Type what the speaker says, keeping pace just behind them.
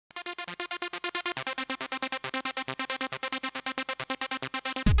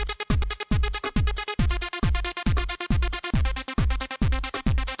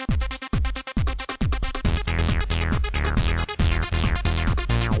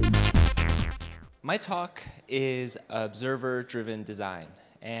My talk is observer-driven design,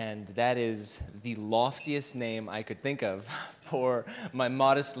 and that is the loftiest name I could think of for my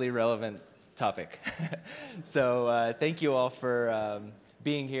modestly relevant topic. So thank you all for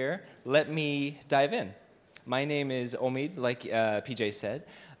being here. Let me dive in. My name is Omid, like PJ said.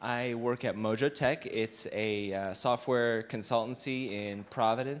 I work at Mojo Tech. It's a software consultancy in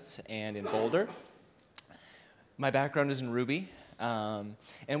Providence and in Boulder. My background is in Ruby.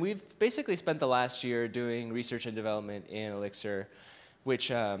 And we've basically spent the last year doing research and development in Elixir, which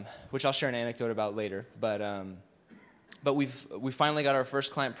I'll share an anecdote about later. But we finally got our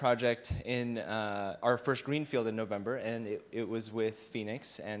first client project in our first greenfield in November, and it was with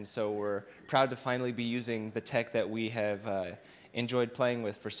Phoenix. And so we're proud to finally be using the tech that we have enjoyed playing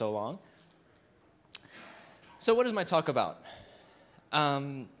with for so long. So what is my talk about?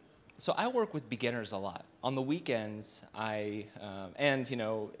 So I work with beginners a lot. On the weekends, and you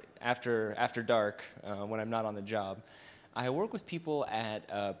know, after dark, when I'm not on the job, I work with people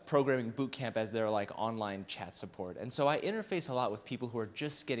at programming boot camp as their like online chat support. And so I interface a lot with people who are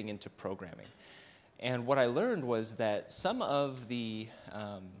just getting into programming. And what I learned was that some of the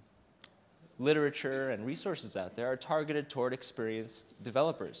literature and resources out there are targeted toward experienced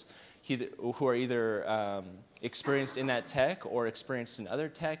developers who are either experienced in that tech or experienced in other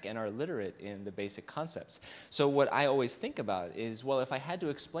tech and are literate in the basic concepts. So what I always think about is, well, if I had to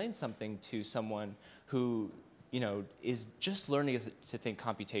explain something to someone who is just learning to think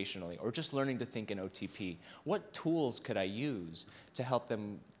computationally or just learning to think in OTP, what tools could I use to help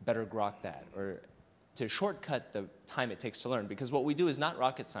them better grok that or to shortcut the time it takes to learn? Because what we do is not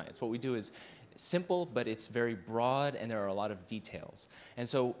rocket science. What we do is simple, but it's very broad, and there are a lot of details. And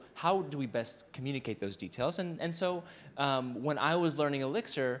so how do we best communicate those details? And so when I was learning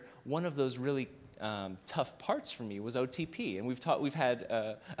Elixir, one of those really tough parts for me was OTP. And we've had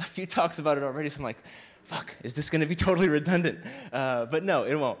a few talks about it already, so I'm like, fuck, is this going to be totally redundant? But no,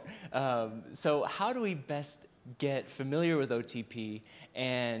 it won't. So how do we best get familiar with OTP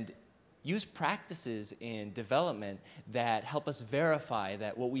and use practices in development that help us verify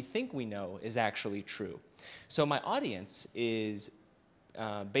that what we think we know is actually true? So my audience is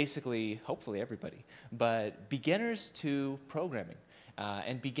basically, hopefully everybody, but beginners to programming.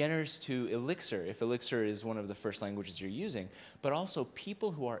 And beginners to Elixir, if Elixir is one of the first languages you're using, but also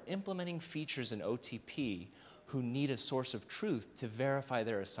people who are implementing features in OTP who need a source of truth to verify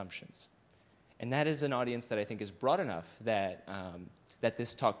their assumptions. And that is an audience that I think is broad enough that, that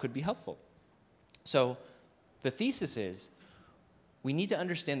this talk could be helpful. So the thesis is, we need to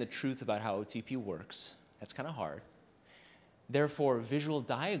understand the truth about how OTP works. That's kind of hard. Therefore, visual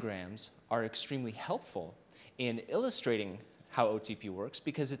diagrams are extremely helpful in illustrating how OTP works,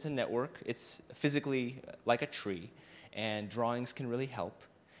 because it's a network, it's physically like a tree, and drawings can really help.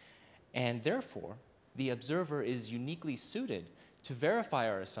 And therefore, the observer is uniquely suited to verify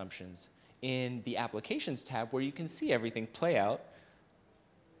our assumptions in the Applications tab, where you can see everything play out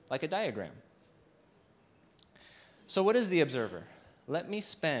like a diagram. So what is the observer? Let me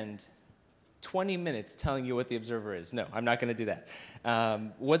spend 20 minutes telling you what the observer is. No, I'm not going to do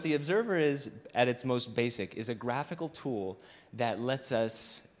that. What the observer is, at its most basic, is a graphical tool that lets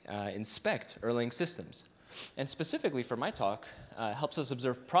us inspect Erlang systems. And specifically for my talk, helps us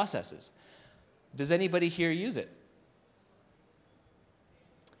observe processes. Does anybody here use it?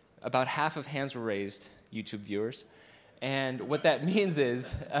 About half of hands were raised, YouTube viewers. And what that means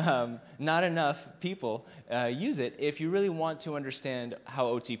is not enough people use it if you really want to understand how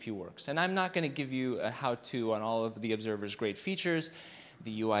OTP works. And I'm not going to give you a how-to on all of the observer's great features.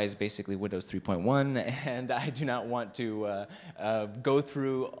 The UI is basically Windows 3.1, and I do not want to go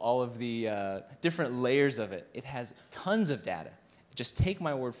through all of the different layers of it. It has tons of data. Just take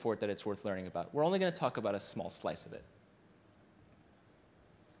my word for it that it's worth learning about. We're only going to talk about a small slice of it.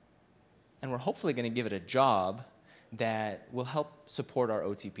 And we're hopefully going to give it a job that will help support our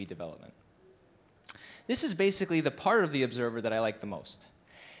OTP development. This is basically the part of the observer that I like the most.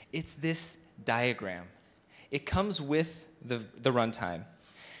 It's this diagram. It comes with the runtime.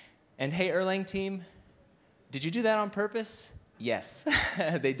 And hey, Erlang team, did you do that on purpose? Yes,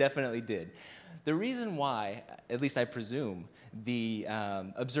 they definitely did. The reason why, at least I presume, the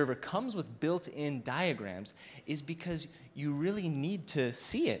observer comes with built-in diagrams is because you really need to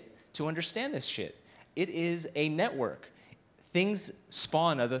see it to understand this shit. It is a network. Things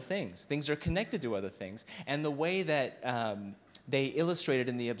spawn other things. Things are connected to other things. And the way that they illustrate it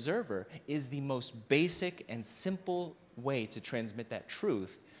in the observer is the most basic and simple way to transmit that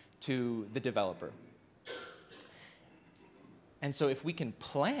truth to the developer. And so if we can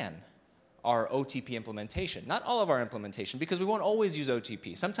plan our OTP implementation, not all of our implementation, because we won't always use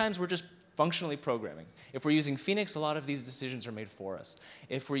OTP. Sometimes we're just functionally programming. If we're using Phoenix, a lot of these decisions are made for us.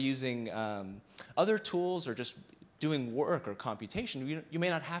 If we're using other tools or just doing work or computation, you may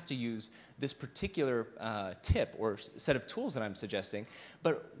not have to use this particular tip or set of tools that I'm suggesting.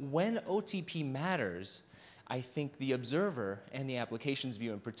 But when OTP matters, I think the observer and the applications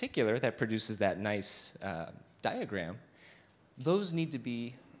view in particular that produces that nice diagram, those need to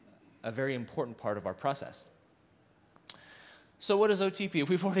be a very important part of our process. So what is OTP?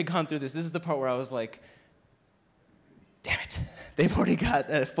 We've already gone through this. This is the part where I was like, damn it. They've already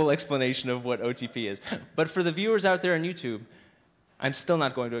got a full explanation of what OTP is. But for the viewers out there on YouTube, I'm still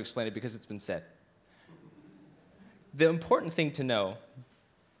not going to explain it because it's been said. The important thing to know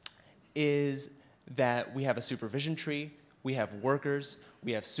is that we have a supervision tree, we have workers,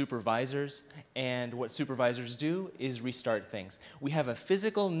 we have supervisors, and what supervisors do is restart things. We have a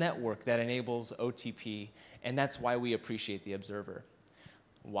physical network that enables OTP, and that's why we appreciate the observer.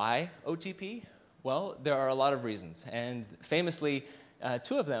 Why OTP? Well, there are a lot of reasons, and famously,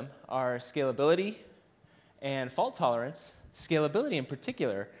 two of them are scalability and fault tolerance. Scalability in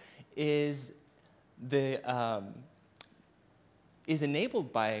particular is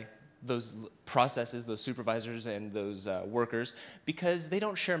enabled by those processes, those supervisors, and those workers because they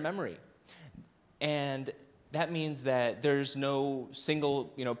don't share memory. And that means that there's no single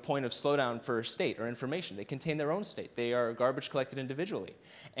point of slowdown for state or information. They contain their own state. They are garbage collected individually.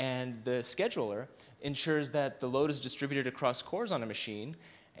 And the scheduler ensures that the load is distributed across cores on a machine.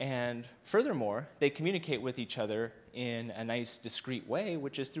 And furthermore, they communicate with each other in a nice, discrete way,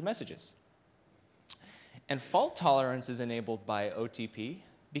 which is through messages. And fault tolerance is enabled by OTP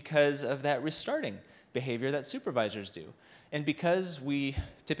because of that restarting behavior that supervisors do. And because we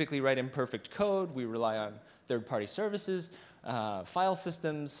typically write imperfect code, we rely on third-party services, file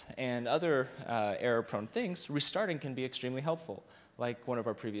systems, and other error-prone things, restarting can be extremely helpful, like one of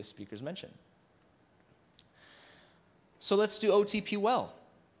our previous speakers mentioned. So let's do OTP well.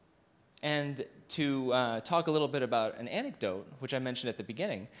 And to talk a little bit about an anecdote, which I mentioned at the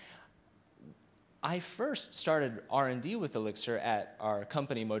beginning, I first started R&D with Elixir at our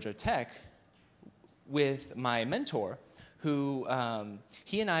company, Mojo Tech, with my mentor, who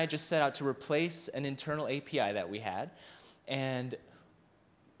he and I just set out to replace an internal API that we had. And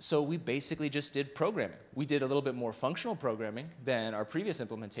so we basically just did programming. We did a little bit more functional programming than our previous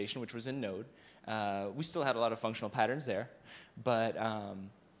implementation, which was in Node. We still had a lot of functional patterns there. But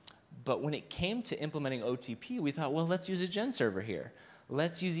when it came to implementing OTP, we thought, well, let's use a gen server here.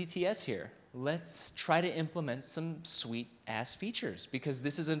 Let's use ETS here. Let's try to implement some sweet-ass features, because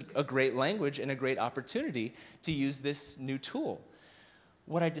this is a great language and a great opportunity to use this new tool.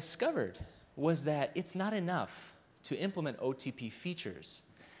 What I discovered was that it's not enough to implement OTP features.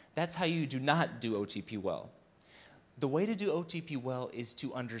 That's how you do not do OTP well. The way to do OTP well is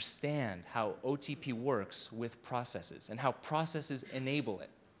to understand how OTP works with processes and how processes enable it.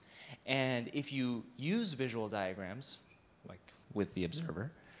 And if you use visual diagrams, like with the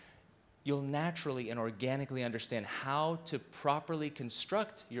observer, you'll naturally and organically understand how to properly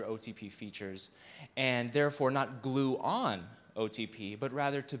construct your OTP features and therefore not glue on OTP, but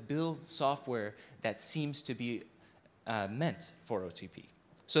rather to build software that seems to be meant for OTP.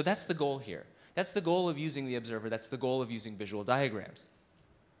 So that's the goal here. That's the goal of using the observer. That's the goal of using visual diagrams.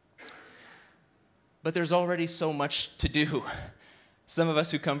 But there's already so much to do. Some of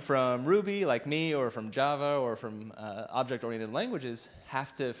us who come from Ruby, like me, or from Java, or from object-oriented languages,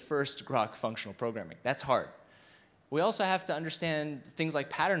 have to first grok functional programming. That's hard. We also have to understand things like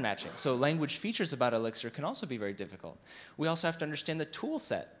pattern matching. So language features about Elixir can also be very difficult. We also have to understand the tool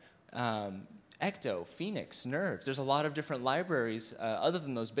set. Ecto, Phoenix, Nerves. There's a lot of different libraries, other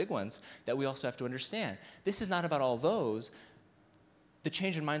than those big ones, that we also have to understand. This is not about all those. The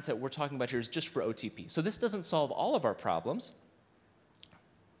change in mindset we're talking about here is just for OTP. So this doesn't solve all of our problems.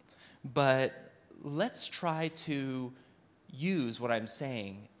 But let's try to use what I'm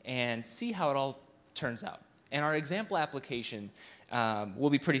saying and see how it all turns out. And our example application will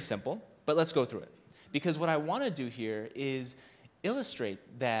be pretty simple, but let's go through it. Because what I want to do here is illustrate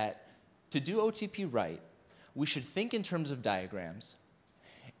that to do OTP right, we should think in terms of diagrams.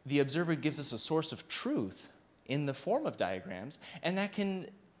 The observer gives us a source of truth in the form of diagrams, and that can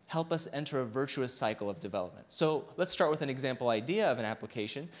help us enter a virtuous cycle of development. So let's start with an example idea of an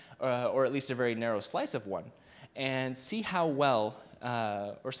application, or at least a very narrow slice of one, and see how well,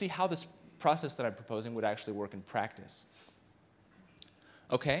 or see how this process that I'm proposing would actually work in practice.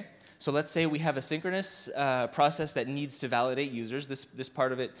 Okay, So let's say we have a synchronous process that needs to validate users. This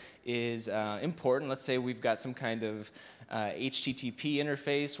part of it is important. Let's say we've got some kind of HTTP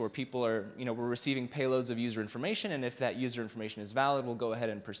interface where people are, we're receiving payloads of user information, and if that user information is valid, we'll go ahead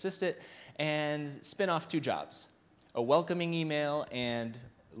and persist it and spin off 2 jobs, a welcoming email and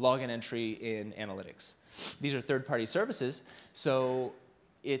login entry in analytics. These are third-party services, so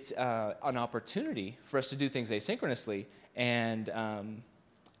it's an opportunity for us to do things asynchronously and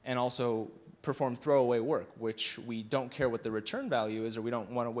also perform throwaway work, which we don't care what the return value is, or we don't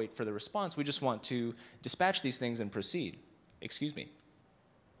want to wait for the response. We just want to dispatch these things and proceed. Excuse me.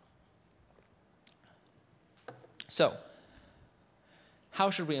 So,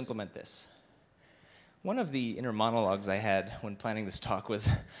 how should we implement this? One of the inner monologues I had when planning this talk was,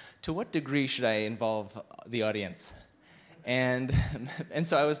 to what degree should I involve the audience? And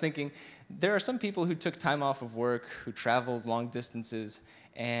so I was thinking, there are some people who took time off of work, who traveled long distances,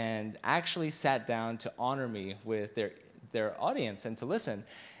 and actually sat down to honor me with their audience and to listen.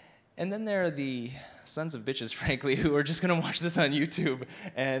 And then there are the sons of bitches, frankly, who are just going to watch this on YouTube.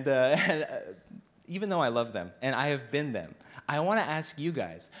 And even though I love them, and I have been them, I want to ask you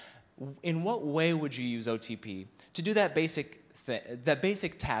guys, in what way would you use OTP to do that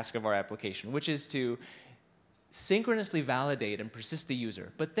basic task of our application, which is to synchronously validate and persist the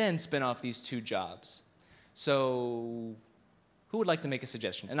user, but then spin off these 2 jobs? So who would like to make a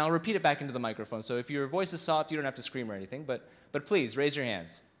suggestion? And I'll repeat it back into the microphone, so if your voice is soft, you don't have to scream or anything, but please, raise your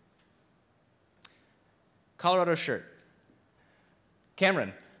hands. Colorado shirt.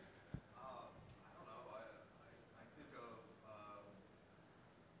 Cameron. I don't know. I think of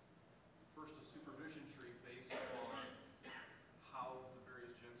first a supervision tree based on how the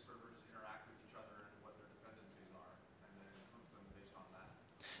various gen servers interact with each other and what their dependencies are, and then group them based on that.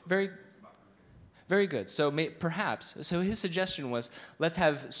 So Very good. So perhaps, his suggestion was, let's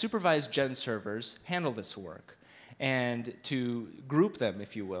have supervised gen servers handle this work, and to group them,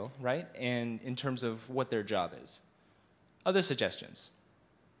 if you will, right, and in terms of what their job is. Other suggestions?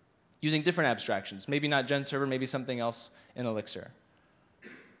 Using different abstractions, maybe not gen server, maybe something else in Elixir.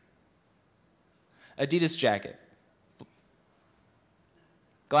 Adidas jacket.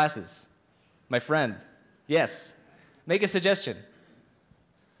 Glasses. My friend. Yes. Make a suggestion.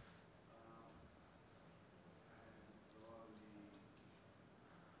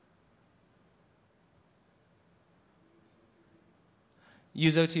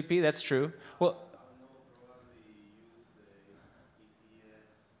 Use OTP, that's true. Well,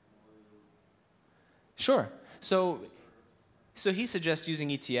 sure. So he suggests using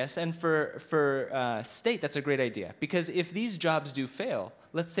ETS, and for state, that's a great idea. Because if these jobs do fail,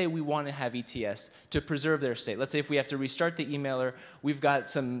 let's say we want to have ETS to preserve their state. Let's say if we have to restart the emailer, we've got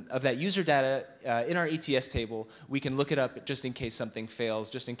some of that user data in our ETS table. We can look it up just in case something fails,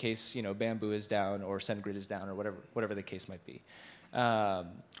 just in case Bamboo is down or SendGrid is down or whatever the case might be.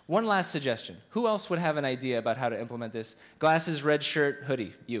 One last suggestion. Who else would have an idea about how to implement this? Glasses, red shirt,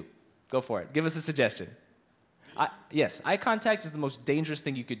 hoodie. You. Go for it. Give us a suggestion. Yes, eye contact is the most dangerous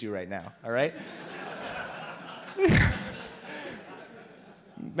thing you could do right now, all right?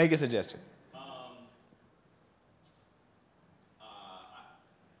 Make a suggestion.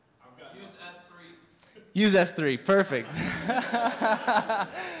 Use S3, perfect.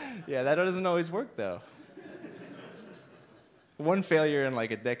 Yeah, that doesn't always work, though. One failure in like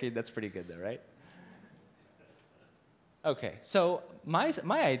a decade, that's pretty good, though, right? Okay, so my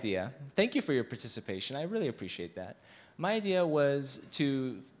idea, thank you for your participation, I really appreciate that. My idea was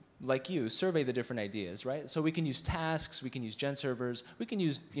to, like you, survey the different ideas, right? So we can use tasks, we can use gen servers, we can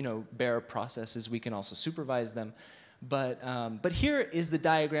use, bare processes, we can also supervise them. But here is the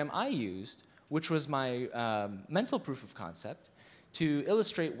diagram I used, which was my mental proof of concept, to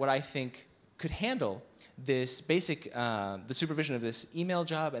illustrate what I think could handle this basic, the supervision of this email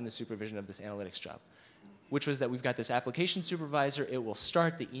job and the supervision of this analytics job, which was that we've got this application supervisor, it will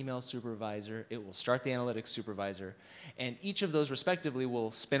start the email supervisor, it will start the analytics supervisor, and each of those respectively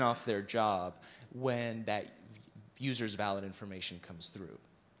will spin off their job when that user's valid information comes through.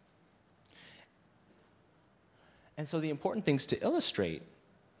 And so the important things to illustrate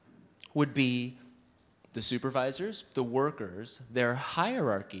would be the supervisors, the workers, their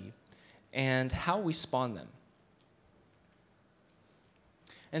hierarchy, and how we spawn them.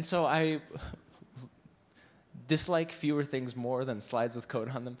 And so I dislike fewer things more than slides with code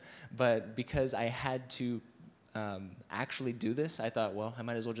on them, but because I had to actually do this, I thought, well, I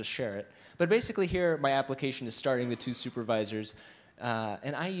might as well just share it. But basically here, my application is starting the 2 supervisors,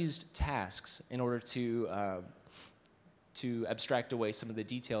 and I used tasks in order to abstract away some of the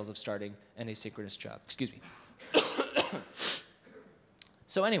details of starting an asynchronous job. Excuse me.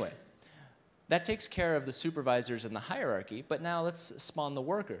 So anyway, that takes care of the supervisors and the hierarchy, but now let's spawn the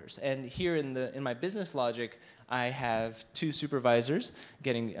workers. And here in my business logic, I have two supervisors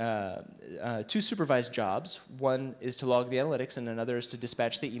getting two supervised jobs. One is to log the analytics, and another is to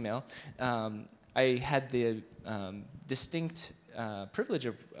dispatch the email. I had the distinct privilege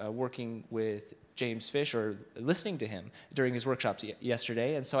of working with James Fish, or listening to him during his workshops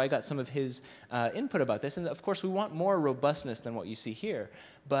yesterday, and so I got some of his input about this. And of course, we want more robustness than what you see here,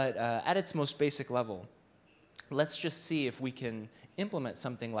 but at its most basic level, let's just see if we can implement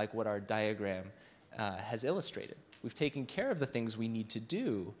something like what our diagram has illustrated. We've taken care of the things we need to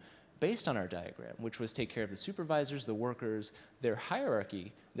do based on our diagram, which was take care of the supervisors, the workers, their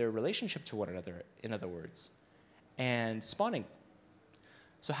hierarchy, their relationship to one another, in other words, and spawning.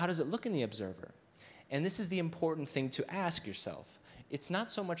 So how does it look in the observer? And this is the important thing to ask yourself. It's not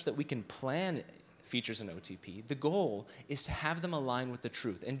so much that we can plan features in OTP. The goal is to have them align with the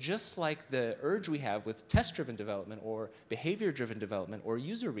truth. And just like the urge we have with test-driven development or behavior-driven development or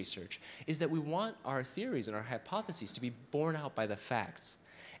user research, is that we want our theories and our hypotheses to be borne out by the facts.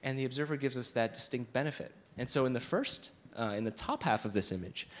 And the observer gives us that distinct benefit. And so in the top half of this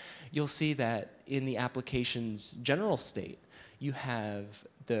image, you'll see that in the application's general state, you have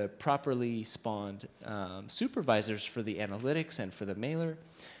the properly spawned supervisors for the analytics and for the mailer.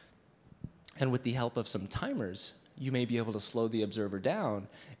 And with the help of some timers, you may be able to slow the observer down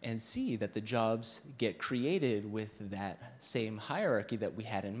and see that the jobs get created with that same hierarchy that we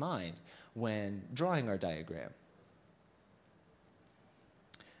had in mind when drawing our diagram.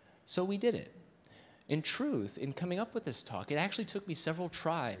 So we did it. In truth, in coming up with this talk, it actually took me several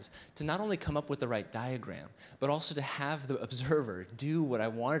tries to not only come up with the right diagram, but also to have the observer do what I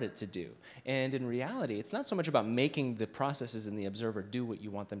wanted it to do. And in reality, it's not so much about making the processes in the observer do what you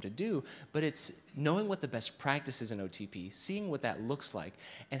want them to do, but it's knowing what the best practice is in OTP, seeing what that looks like,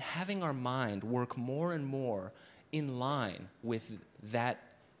 and having our mind work more and more in line with that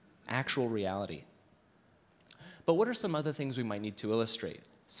actual reality. But what are some other things we might need to illustrate?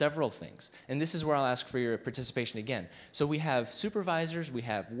 Several things. And this is where I'll ask for your participation again. So we have supervisors, we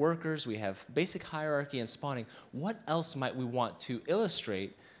have workers, we have basic hierarchy and spawning. What else might we want to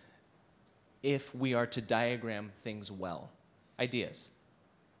illustrate if we are to diagram things well? Ideas?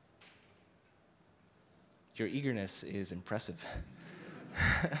 Your eagerness is impressive.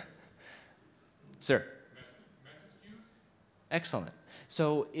 Sir? Message queues? Excellent.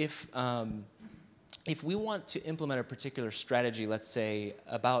 So if we want to implement a particular strategy, let's say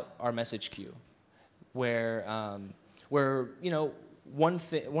about our message queue, where you know, one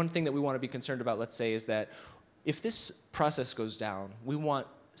thing that we want to be concerned about, let's say, is that if this process goes down, we want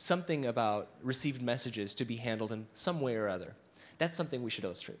something about received messages to be handled in some way or other. That's something we should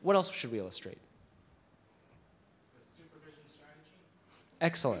illustrate. What else should we illustrate?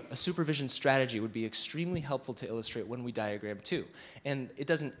 Excellent. A supervision strategy would be extremely helpful to illustrate when we diagram too. And it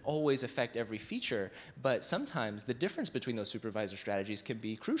doesn't always affect every feature, but sometimes the difference between those supervisor strategies can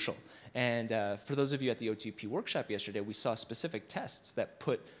be crucial. And for those of you at the OTP workshop yesterday, we saw specific tests that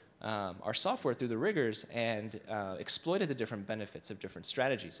put our software through the rigors and exploited the different benefits of different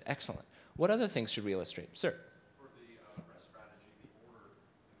strategies. Excellent. What other things should we illustrate? Sir? For the REST strategy, the order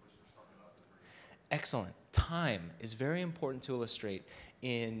in which they're starting out the three. Excellent. Time is very important to illustrate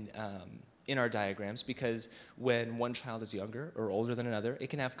in our diagrams, because when one child is younger or older than another,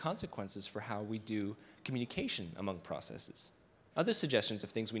 it can have consequences for how we do communication among processes. Other suggestions of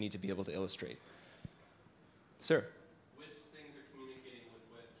things we need to be able to illustrate? Sir? Which things are communicating with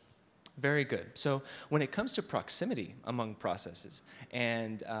which? Very good. So when it comes to proximity among processes,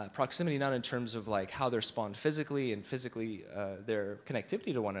 and proximity not in terms of like how they're spawned physically and physically their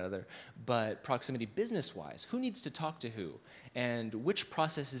connectivity to one another, but proximity business-wise, who needs to talk to who, and which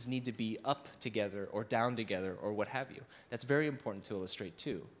processes need to be up together or down together or what have you. That's very important to illustrate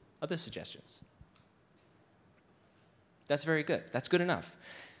too. Other suggestions? That's very good. That's good enough.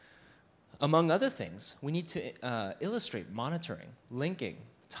 Among other things, we need to illustrate monitoring, linking,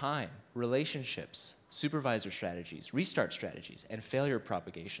 time, relationships, supervisor strategies, restart strategies, and failure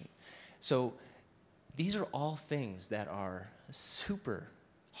propagation. So these are all things that are super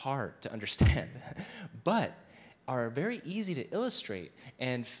hard to understand, but are very easy to illustrate,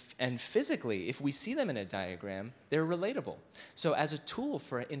 and physically, if we see them in a diagram, they're relatable. So as a tool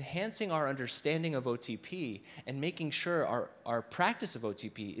for enhancing our understanding of OTP and making sure our practice of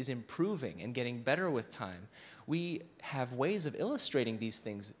OTP is improving and getting better with time, we have ways of illustrating these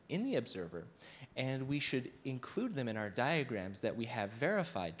things in the observer, and we should include them in our diagrams that we have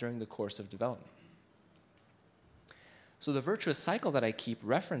verified during the course of development. So the virtuous cycle that I keep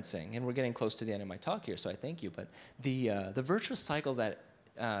referencing, and we're getting close to the end of my talk here, so I thank you, but the virtuous cycle that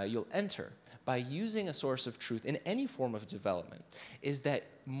you'll enter by using a source of truth in any form of development is that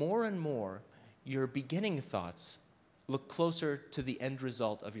more and more your beginning thoughts look closer to the end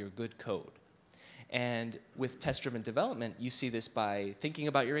result of your good code. And with test-driven development, you see this by thinking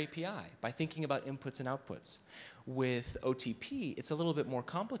about your API, by thinking about inputs and outputs. With OTP, it's a little bit more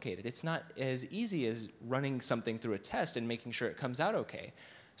complicated. It's not as easy as running something through a test and making sure it comes out okay.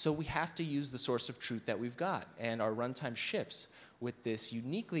 So we have to use the source of truth that we've got. And our runtime ships with this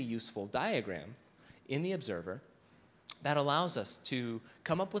uniquely useful diagram in the observer that allows us to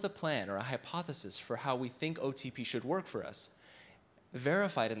come up with a plan or a hypothesis for how we think OTP should work for us,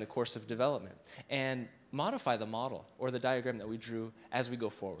 verify it in the course of development, and modify the model or the diagram that we drew as we go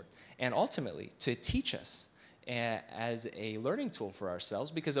forward. And ultimately, to teach us as a learning tool for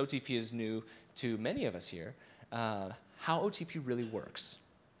ourselves, because OTP is new to many of us here, how OTP really works.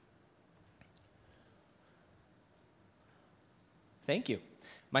 Thank you.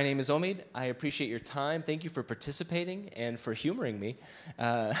 My name is Omid. I appreciate your time. Thank you for participating and for humoring me.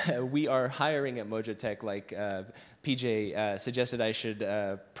 We are hiring at Mojo Tech, like PJ suggested I should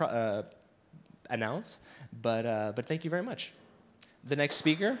announce, but thank you very much. The next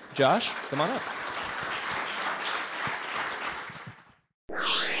speaker, Josh, come on up.